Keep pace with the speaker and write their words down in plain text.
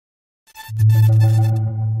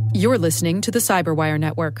You're listening to the Cyberwire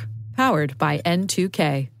Network, powered by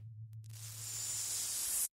N2K.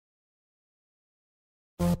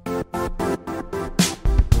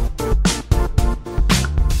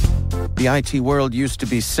 The IT world used to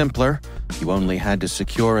be simpler. You only had to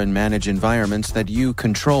secure and manage environments that you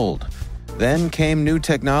controlled. Then came new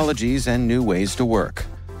technologies and new ways to work.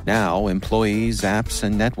 Now, employees, apps,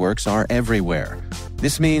 and networks are everywhere.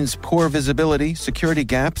 This means poor visibility, security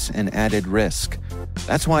gaps, and added risk.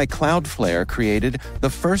 That's why Cloudflare created the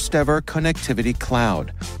first-ever connectivity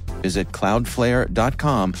cloud. Visit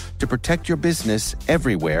cloudflare.com to protect your business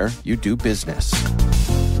everywhere you do business.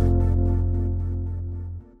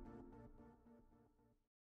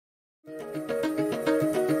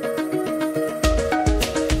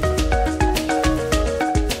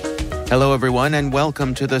 Hello, everyone, and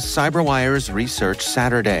welcome to the CyberWire's Research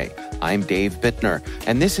Saturday. I'm Dave Bittner,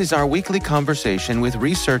 and this is our weekly conversation with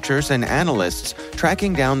researchers and analysts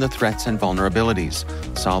tracking down the threats and vulnerabilities,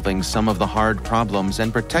 solving some of the hard problems,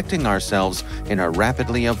 and protecting ourselves in a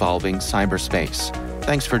rapidly evolving cyberspace.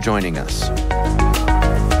 Thanks for joining us.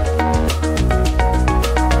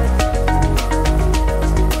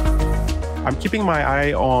 I'm keeping my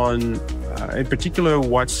eye on, in particular,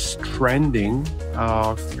 what's trending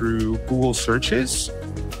through Google searches.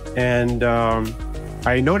 And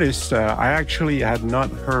I noticed I actually had not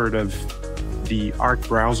heard of the Arc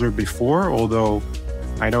browser before, although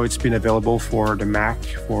I know it's been available for the Mac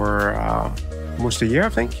for almost a year, I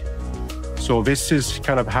think. So this is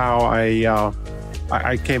kind of how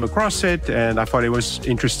I came across it, and I thought it was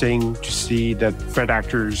interesting to see that threat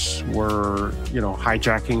actors were,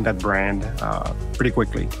 hijacking that brand pretty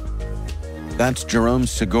quickly. That's Jérôme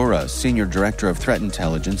Segura, Senior Director of Threat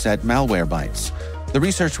Intelligence at Malwarebytes. The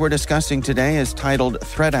research we're discussing today is titled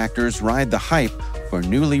Threat Actors Ride the Hype for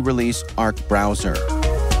Newly Released Arc Browser.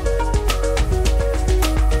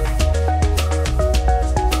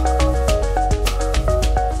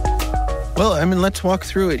 Well, let's walk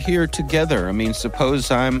through it here together.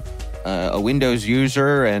 Suppose I'm a Windows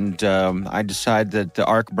user and I decide that the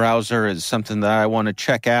Arc browser is something that I want to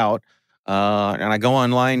check out. And I go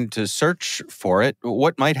online to search for it.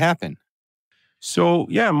 What might happen? So,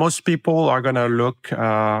 most people are going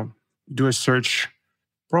to do a search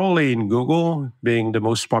probably in Google, being the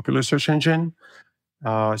most popular search engine.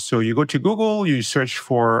 So you go to Google, you search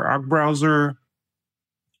for Arc browser,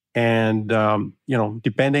 and,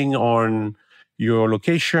 depending on your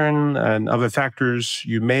location and other factors,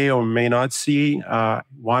 you may or may not see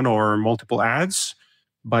one or multiple ads.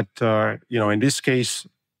 But, in this case,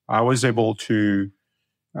 I was able to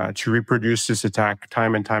reproduce this attack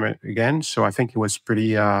time and time again. So I think it was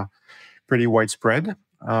pretty widespread.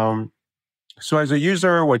 So as a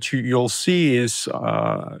user, what you'll see is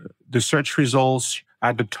the search results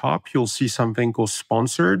at the top. You'll see something called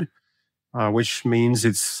sponsored, which means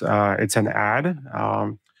it's an ad.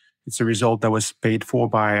 It's a result that was paid for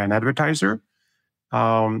by an advertiser,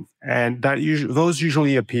 and those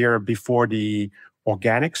usually appear before the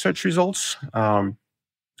organic search results.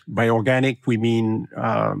 By organic, we mean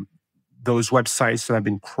those websites that have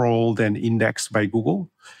been crawled and indexed by Google.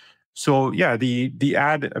 So, the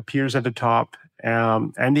ad appears at the top,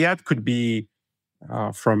 and the ad could be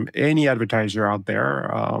from any advertiser out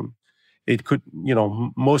there. It could,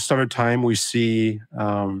 most of the time we see,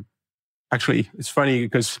 actually, it's funny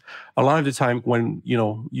because a lot of the time when,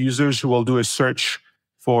 users who will do a search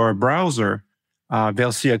for a browser,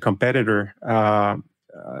 they'll see a competitor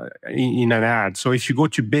in an ad. So if you go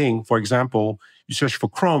to Bing, for example, you search for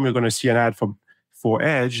Chrome, you're going to see an ad for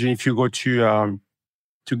Edge. And if you go to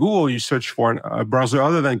Google, you search for a browser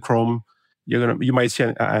other than Chrome, you might see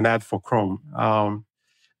an ad for Chrome.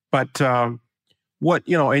 What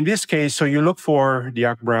in this case, so you look for the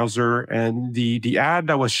Arc browser, and the ad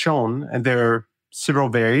that was shown, and there are several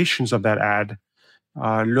variations of that ad,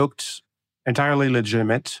 looked entirely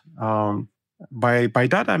legitimate. By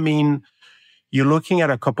that I mean, you're looking at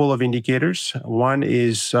a couple of indicators. One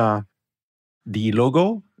is the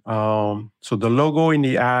logo. So the logo in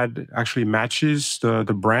the ad actually matches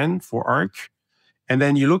the brand for Arc. And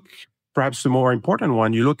then you look, perhaps the more important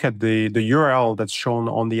one, you look at the URL that's shown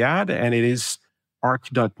on the ad, and it is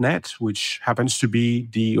arc.net, which happens to be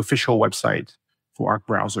the official website for Arc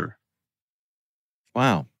browser.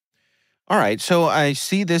 Wow. All right, so I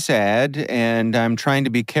see this ad, and I'm trying to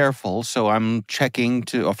be careful, so I'm checking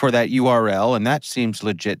for that URL, and that seems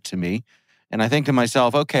legit to me. And I think to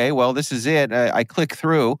myself, okay, well, this is it. I click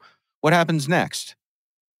through. What happens next?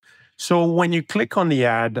 So when you click on the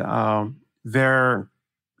ad, for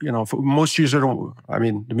most users,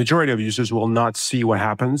 the majority of users will not see what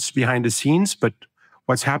happens behind the scenes. But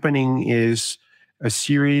what's happening is a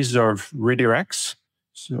series of redirects.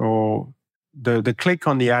 So the click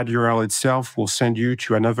on the ad URL itself will send you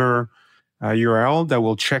to another URL that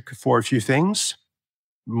will check for a few things.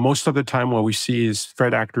 Most of the time, what we see is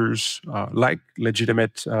threat actors, like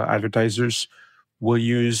legitimate advertisers, will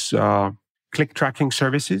use click tracking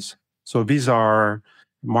services. So these are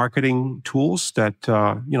marketing tools that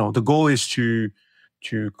the goal is to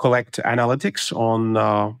collect analytics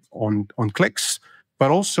on clicks,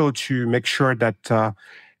 but also to make sure that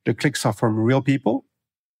the clicks are from real people.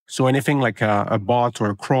 So anything like a bot or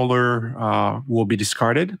a crawler will be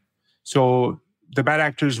discarded. So the bad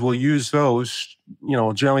actors will use those,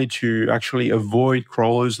 generally to actually avoid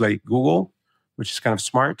crawlers like Google, which is kind of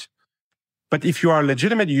smart. But if you are a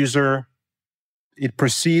legitimate user, it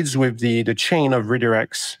proceeds with the chain of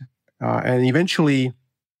redirects. And eventually,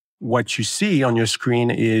 what you see on your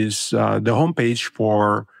screen is the homepage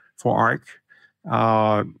for Arc,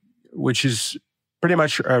 which is pretty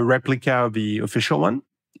much a replica of the official one.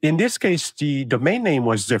 In this case, the domain name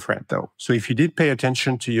was different, though. So if you did pay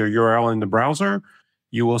attention to your URL in the browser,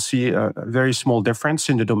 you will see a very small difference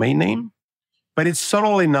in the domain name. But it's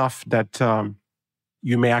subtle enough that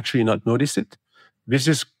you may actually not notice it. This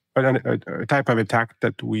is a type of attack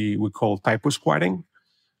that we call typo squatting.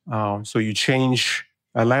 So you change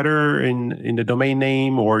a letter in the domain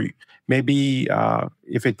name, or maybe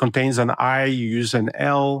if it contains an I, you use an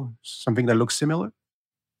L, something that looks similar.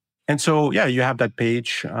 And so, yeah, you have that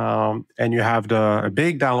page, and you have a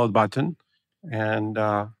big download button, and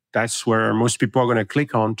that's where most people are going to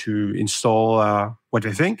click on to install what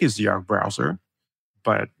they think is the Arc browser,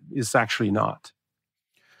 but it's actually not.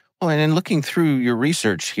 Well, and in looking through your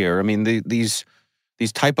research here, I mean, these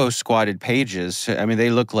typo squatted pages, I mean,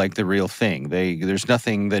 they look like the real thing. There's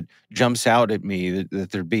nothing that jumps out at me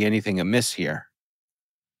that there'd be anything amiss here.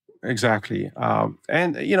 Exactly.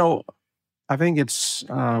 And, I think it's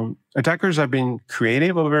attackers have been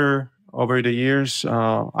creative over the years.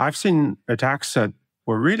 I've seen attacks that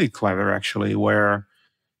were really clever, actually, where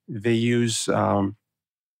they use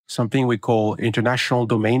something we call international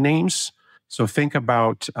domain names. So think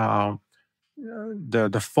about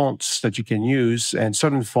the fonts that you can use, and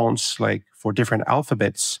certain fonts, like for different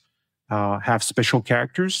alphabets, have special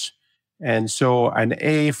characters. And so an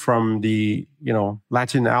A from the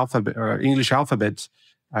Latin alphabet or English alphabet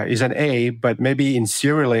is an A, but maybe in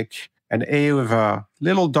Cyrillic, an A with a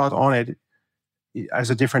little dot on it has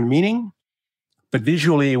a different meaning, but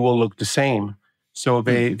visually it will look the same. So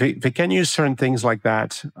they can use certain things like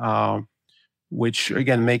that, which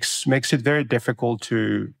again makes it very difficult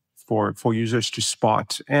for users to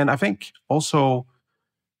spot. And I think also,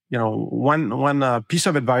 one piece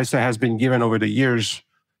of advice that has been given over the years,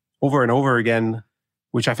 over and over again,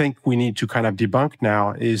 which I think we need to kind of debunk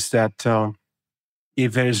now, is that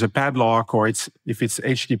if there's a padlock or if it's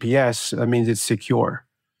HTTPS, that means it's secure.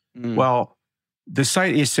 Well, the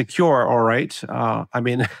site is secure, all right. I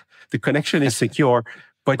mean, the connection is secure,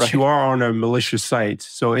 but right. You are on a malicious site.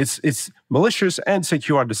 So it's malicious and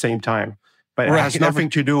secure at the same time. But it has nothing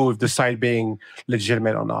to do with the site being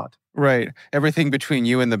legitimate or not. Right. Everything between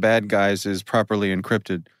you and the bad guys is properly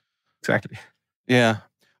encrypted. Exactly. Yeah.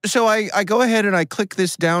 So I go ahead and I click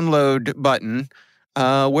this download button.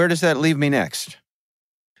 Where does that leave me next?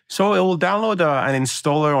 So it will download an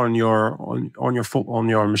installer on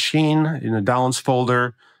your machine in a downloads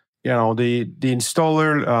folder. The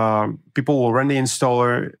installer, people will run the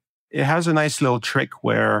installer. It has a nice little trick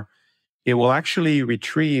where it will actually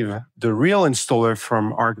retrieve the real installer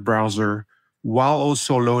from Arc browser while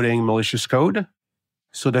also loading malicious code.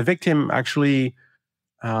 So the victim actually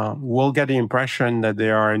will get the impression that they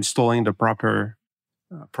are installing the proper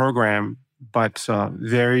program, but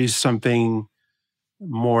there is something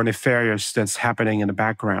more nefarious that's happening in the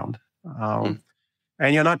background. And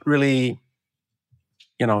you're not really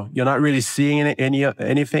seeing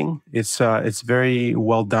anything. It's very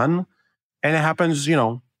well done. And it happens,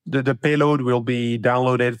 the payload will be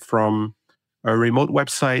downloaded from a remote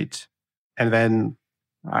website. And then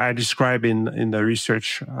I describe in the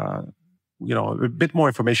research, a bit more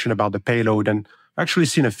information about the payload, and actually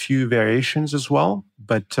seen a few variations as well.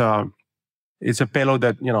 But it's a payload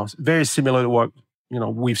that, very similar to what,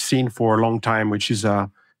 we've seen for a long time, which is a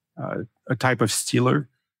type of stealer.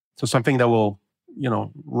 So something that will,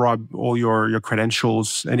 rob all your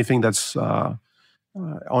credentials, anything that's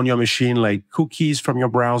on your machine, like cookies from your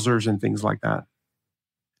browsers and things like that.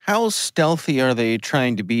 How stealthy are they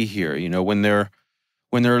trying to be here? When they're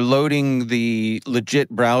loading the legit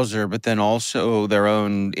browser, but then also their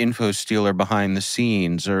own info stealer behind the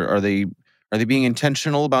scenes, or are they being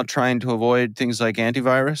intentional about trying to avoid things like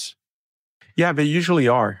antivirus? Yeah, they usually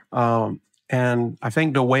are. And I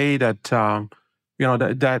think the way that,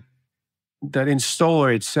 that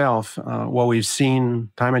installer itself, what we've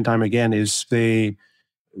seen time and time again is they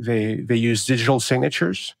use digital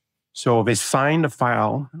signatures. So they sign the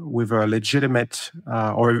file with a legitimate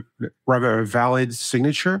or rather a valid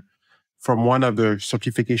signature from one of the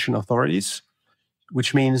certification authorities,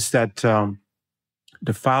 which means that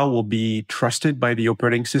the file will be trusted by the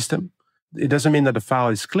operating system. It doesn't mean that the file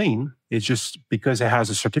is clean. It's just because it has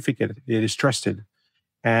a certificate, it is trusted.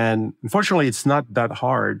 And unfortunately, it's not that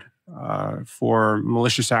hard for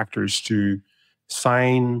malicious actors to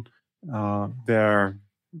sign their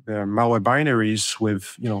malware binaries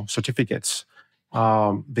with certificates.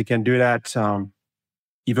 They can do that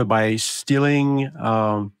either by stealing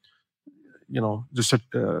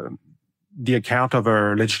the account of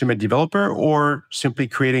a legitimate developer, or simply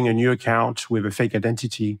creating a new account with a fake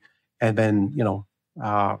identity and then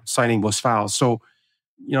signing those files. So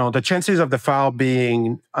the chances of the file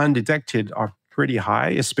being undetected are pretty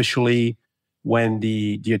high, especially when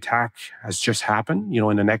the attack has just happened,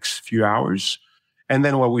 in the next few hours. And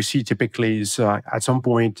then what we see typically is at some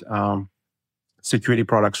point, security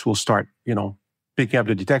products will start, picking up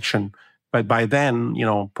the detection. But by then,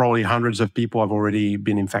 probably hundreds of people have already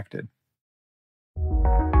been infected.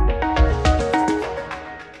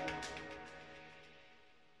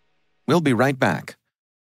 We'll be right back.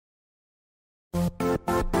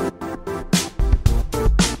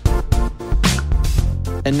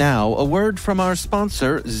 And now, a word from our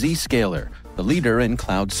sponsor, Zscaler, the leader in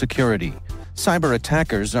cloud security. Cyber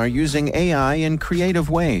attackers are using AI in creative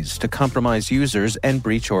ways to compromise users and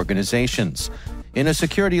breach organizations. In a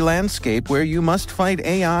security landscape where you must fight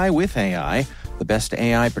AI with AI, the best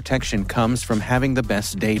AI protection comes from having the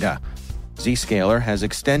best data. Zscaler has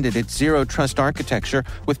extended its zero-trust architecture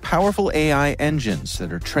with powerful AI engines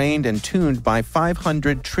that are trained and tuned by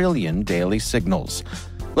 500 trillion daily signals.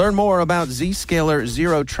 Learn more about Zscaler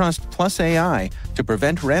Zero Trust Plus AI to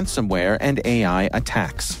prevent ransomware and AI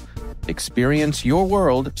attacks. Experience your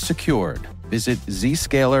world secured. Visit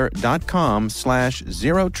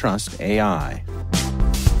zscaler.com/zerotrustai.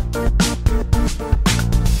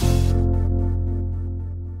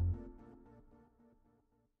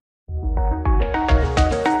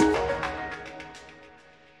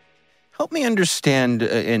 Help me understand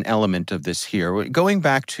an element of this here. Going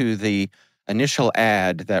back to the initial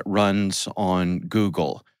ad that runs on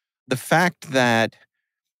Google, the fact that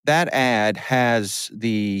that ad has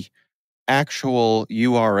the actual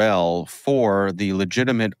URL for the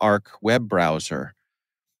legitimate Arc web browser,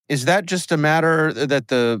 is that just a matter that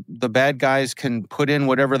the bad guys can put in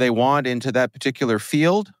whatever they want into that particular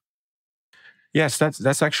field? Yes,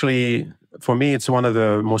 that's actually, for me, it's one of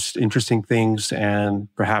the most interesting things, and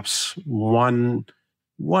perhaps one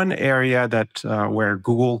area that where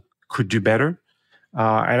Google could do better.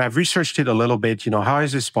 And I've researched it a little bit. How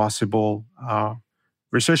is this possible?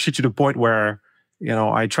 Researched it to the point where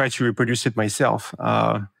I try to reproduce it myself.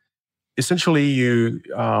 Essentially, you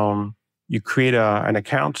create an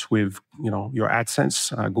account with your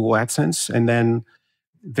AdSense, Google AdSense, and then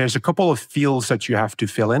there's a couple of fields that you have to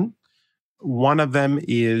fill in. One of them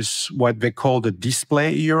is what they call the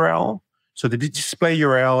display URL. So the display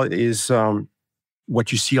URL is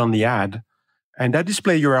what you see on the ad, and that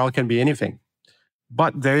display URL can be anything.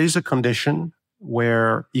 But there is a condition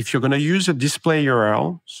where if you're going to use a display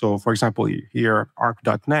URL, so for example, here,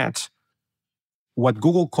 arc.net, what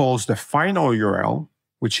Google calls the final URL,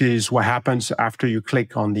 which is what happens after you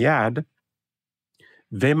click on the ad,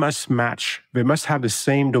 they must match, they must have the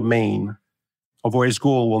same domain. Otherwise,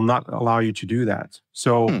 Google will not allow you to do that.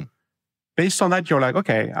 So based on that, you're like,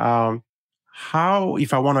 okay, how,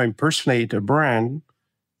 if I want to impersonate a brand,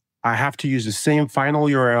 I have to use the same final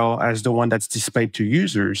URL as the one that's displayed to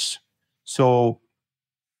users. So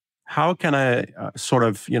how can I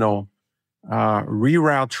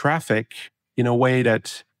reroute traffic in a way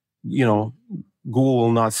that, Google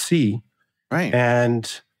will not see? Right.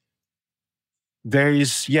 And there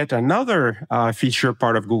is yet another feature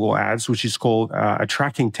part of Google Ads, which is called a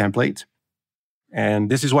tracking template. And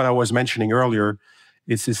this is what I was mentioning earlier.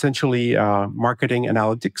 It's essentially marketing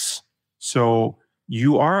analytics. So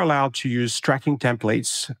you are allowed to use tracking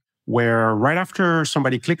templates where right after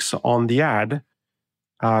somebody clicks on the ad,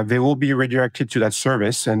 they will be redirected to that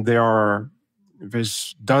service. And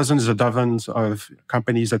there's dozens of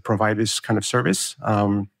companies that provide this kind of service.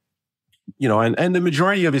 And the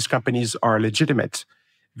majority of these companies are legitimate.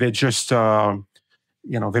 They just,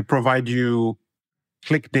 they provide you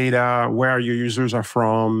click data, where your users are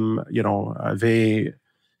from. They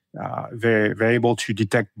They're able to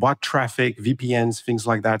detect bot traffic, VPNs, things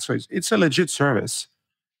like that. So it's a legit service.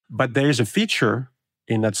 But there is a feature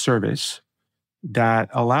in that service that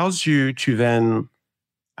allows you to then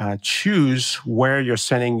choose where you're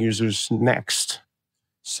sending users next.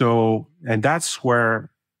 So, and that's where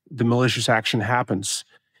the malicious action happens,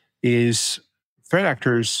 is threat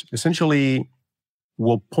actors essentially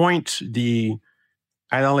will point the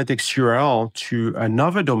analytics URL to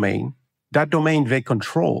another domain. That domain they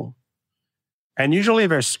control. And usually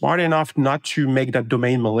they're smart enough not to make that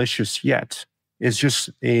domain malicious yet. It's just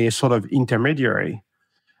a sort of intermediary,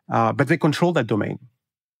 but they control that domain.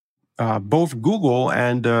 Both Google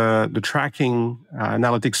and the tracking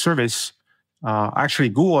analytics service, actually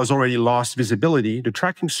Google has already lost visibility. The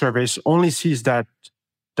tracking service only sees that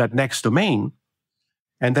next domain.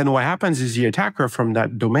 And then what happens is the attacker from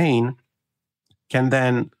that domain can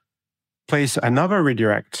then place another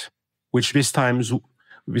redirect, which this time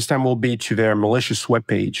will be to their malicious web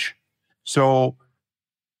page. So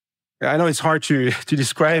I know it's hard to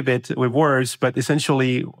describe it with words, but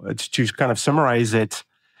essentially to kind of summarize it,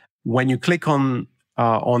 when you click on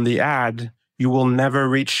the ad, you will never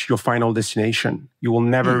reach your final destination. You will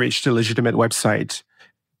never reach the legitimate website,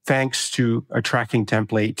 thanks to a tracking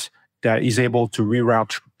template that is able to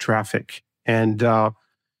reroute traffic. And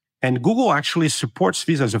Google actually supports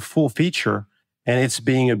these as a full feature, and it's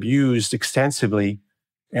being abused extensively.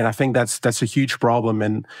 And I think that's a huge problem.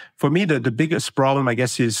 And for me, the biggest problem, I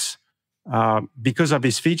guess, is because of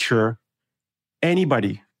this feature,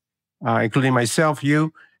 anybody, including myself,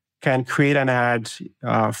 you, can create an ad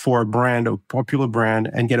for a brand, a popular brand,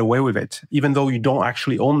 and get away with it, even though you don't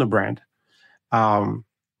actually own the brand. And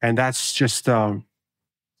that's just, for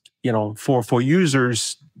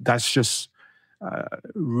users, that's just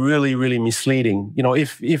really, really misleading.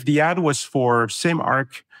 If the ad was for same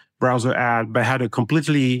Arc browser ad, but had a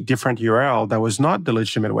completely different URL that was not the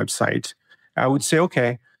legitimate website, I would say,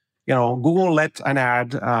 okay, Google let an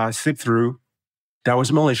ad slip through that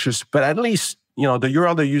was malicious, but at least, the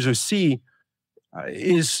URL the users see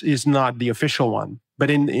is not the official one. But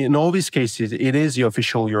in all these cases, it is the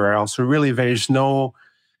official URL. So really, there is no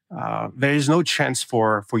chance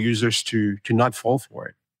for users to not fall for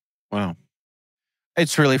it. Wow.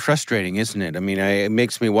 It's really frustrating, isn't it? I mean, it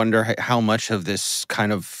makes me wonder how much of this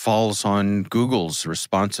kind of falls on Google's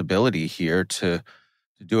responsibility here to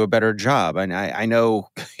do a better job. And I know,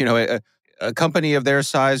 a company of their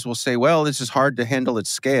size will say, well, this is hard to handle at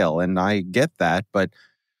scale. And I get that, but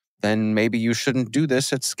then maybe you shouldn't do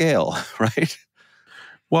this at scale, right?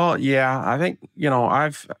 Well, yeah, I think,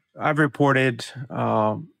 I've reported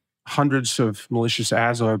hundreds of malicious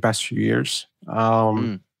ads over the past few years.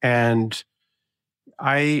 And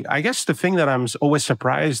I guess the thing that I'm always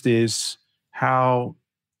surprised is how,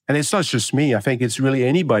 and it's not just me, I think it's really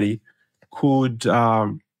anybody could,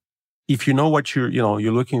 if you know what you're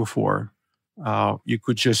looking for, you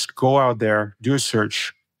could just go out there, do a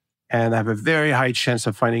search, and have a very high chance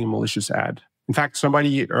of finding a malicious ad. In fact,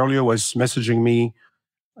 somebody earlier was messaging me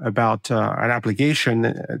about an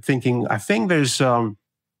application, thinking, I think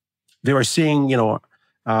they were seeing,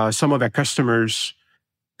 some of their customers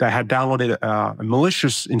that had downloaded a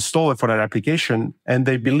malicious installer for that application, and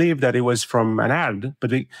they believed that it was from an ad.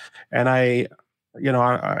 I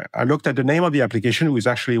looked at the name of the application, which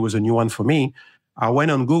actually was a new one for me. I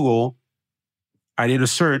went on Google, I did a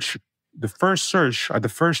search. The first search at the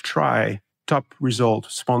first try, top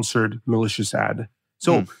result, sponsored malicious ad.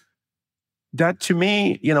 So that, to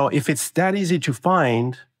me, if it's that easy to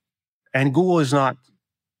find, and Google is not,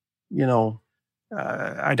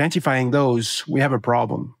 identifying those, we have a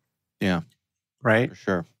problem. Yeah. Right? For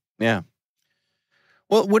sure. Yeah.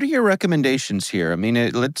 Well, what are your recommendations here? I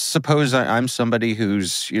mean, let's suppose I'm somebody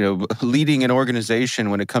who's, leading an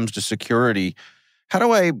organization when it comes to security. How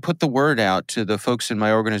do I put the word out to the folks in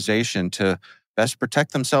my organization to best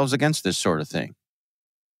protect themselves against this sort of thing?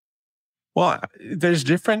 Well, there's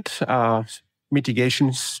different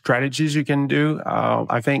mitigation strategies you can do.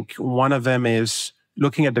 I think one of them is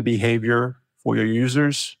looking at the behavior for your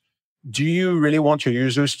users. Do you really want your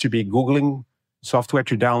users to be Googling software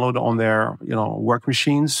to download on their, work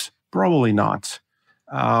machines? Probably not.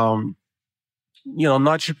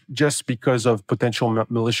 Not just because of potential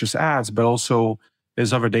malicious ads, but also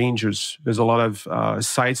there's other dangers. There's a lot of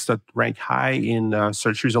sites that rank high in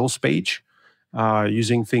search results page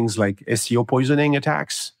using things like SEO poisoning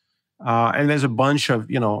attacks. And there's a bunch of,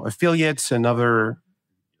 affiliates and other,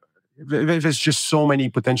 there's just so many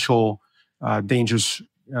potential dangerous,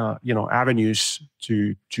 avenues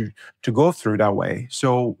to go through that way.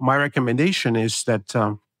 So my recommendation is that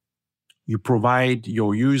you provide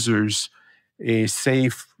your users a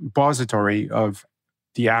safe repository of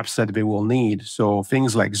the apps that they will need. So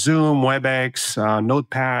things like Zoom, WebEx,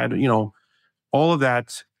 Notepad, all of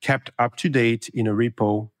that kept up to date in a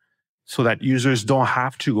repo so that users don't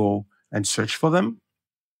have to go and search for them.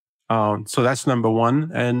 So that's number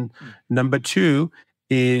one. And number two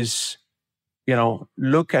is,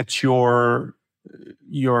 look at your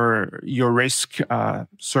risk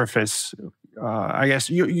surface. I guess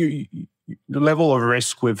the level of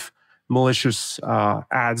risk with malicious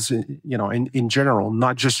ads, in general,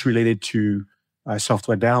 not just related to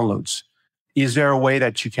software downloads. Is there a way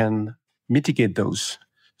that you can mitigate those?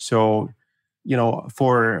 So,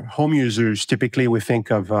 for home users, typically we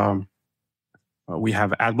think of we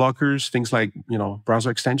have ad blockers, things like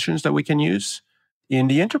browser extensions that we can use. In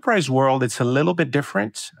the enterprise world, it's a little bit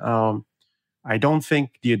different. I don't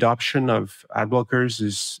think the adoption of ad blockers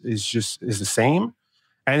is the same,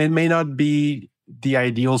 and it may not be the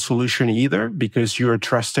ideal solution either, because you're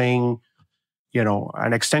trusting,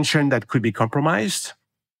 an extension that could be compromised.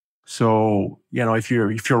 So, if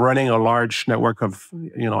you're running a large network of,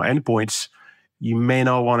 endpoints, you may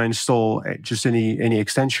not want to install just any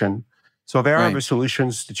extension. So there are other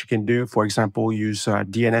solutions that you can do. For example, use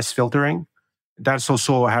DNS filtering. That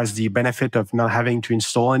also has the benefit of not having to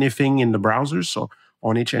install anything in the browser, so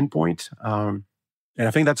on each endpoint. And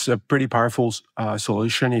I think that's a pretty powerful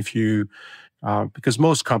solution because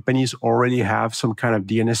most companies already have some kind of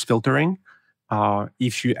DNS filtering.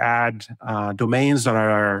 If you add domains that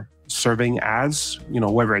are serving ads,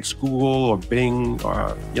 whether it's Google or Bing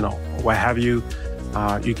or, what have you,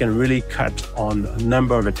 you can really cut on a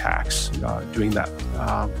number of attacks doing that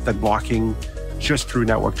blocking just through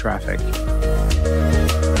network traffic.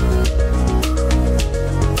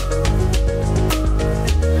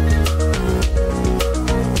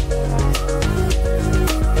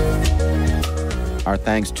 Our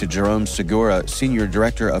thanks to Jérôme Segura, Senior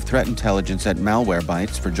Director of Threat Intelligence at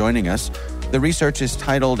Malwarebytes, for joining us. The research is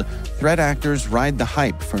titled Threat Actors Ride the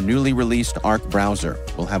Hype for Newly Released Arc Browser.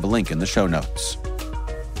 We'll have a link in the show notes.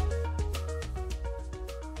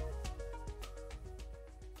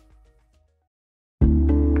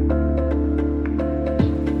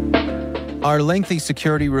 Are lengthy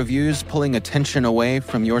security reviews pulling attention away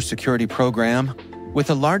from your security program? With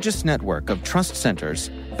the largest network of trust centers,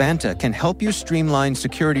 Vanta can help you streamline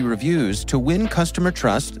security reviews to win customer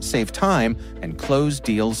trust, save time, and close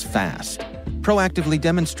deals fast. Proactively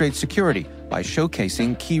demonstrate security by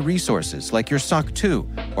showcasing key resources like your SOC 2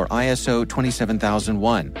 or ISO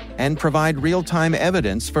 27001 and provide real-time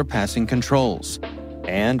evidence for passing controls.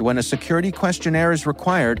 And when a security questionnaire is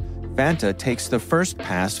required, Vanta takes the first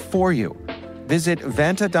pass for you. Visit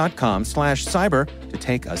vanta.com/cyber to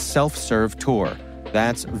take a self-serve tour.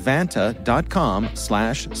 That's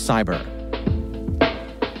vanta.com/cyber.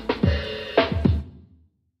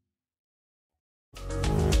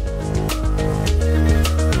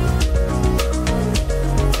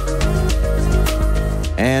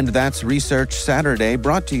 And that's Research Saturday,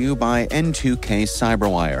 brought to you by N2K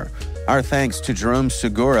Cyberwire. Our thanks to Jérôme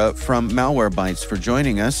Segura from Malwarebytes for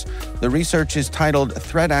joining us. The research is titled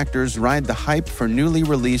Threat Actors Ride the Hype for Newly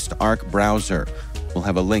Released Arc Browser. We'll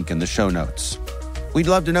have a link in the show notes. We'd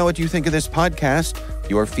love to know what you think of this podcast.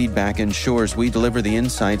 Your feedback ensures we deliver the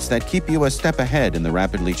insights that keep you a step ahead in the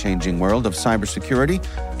rapidly changing world of cybersecurity.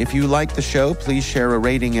 If you like the show, please share a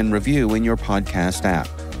rating and review in your podcast app.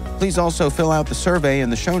 Please also fill out the survey in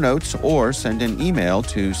the show notes or send an email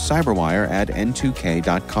to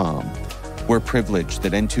cyberwire@n2k.com. We're privileged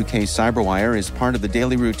that N2K Cyberwire is part of the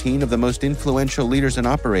daily routine of the most influential leaders and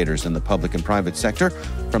operators in the public and private sector,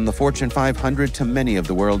 from the Fortune 500 to many of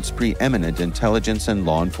the world's preeminent intelligence and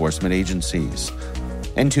law enforcement agencies.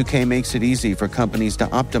 N2K makes it easy for companies to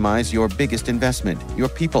optimize your biggest investment, your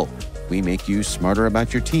people. We make you smarter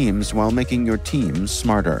about your teams while making your teams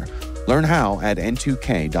smarter. Learn how at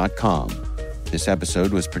n2k.com. This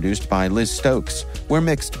episode was produced by Liz Stokes. We're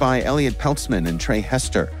mixed by Elliot Peltzman and Trey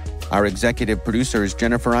Hester. Our executive producer is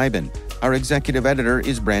Jennifer Iben. Our executive editor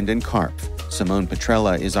is Brandon Karpf. Simone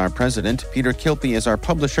Petrella is our president. Peter Kilpie is our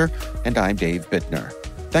publisher. And I'm Dave Bittner.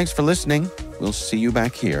 Thanks for listening. We'll see you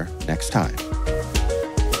back here next time.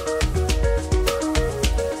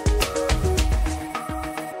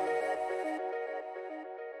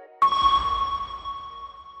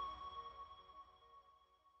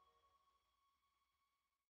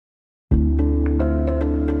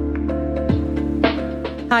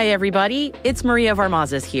 Hi, everybody. It's Maria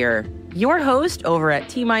Varmazes here, your host over at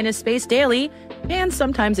T-Minus Space Daily, and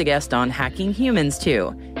sometimes a guest on Hacking Humans,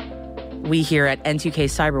 too. We here at N2K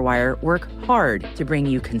Cyberwire work hard to bring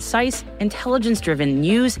you concise, intelligence-driven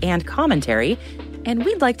news and commentary and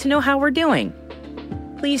we'd like to know how we're doing.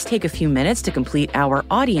 Please take a few minutes to complete our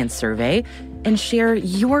audience survey and share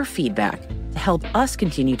your feedback to help us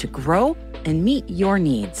continue to grow and meet your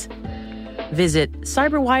needs. Visit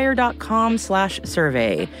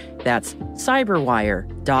cyberwire.com/survey. That's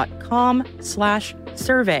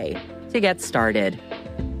cyberwire.com/survey to get started.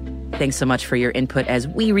 Thanks so much for your input as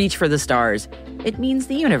we reach for the stars. It means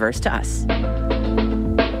the universe to us.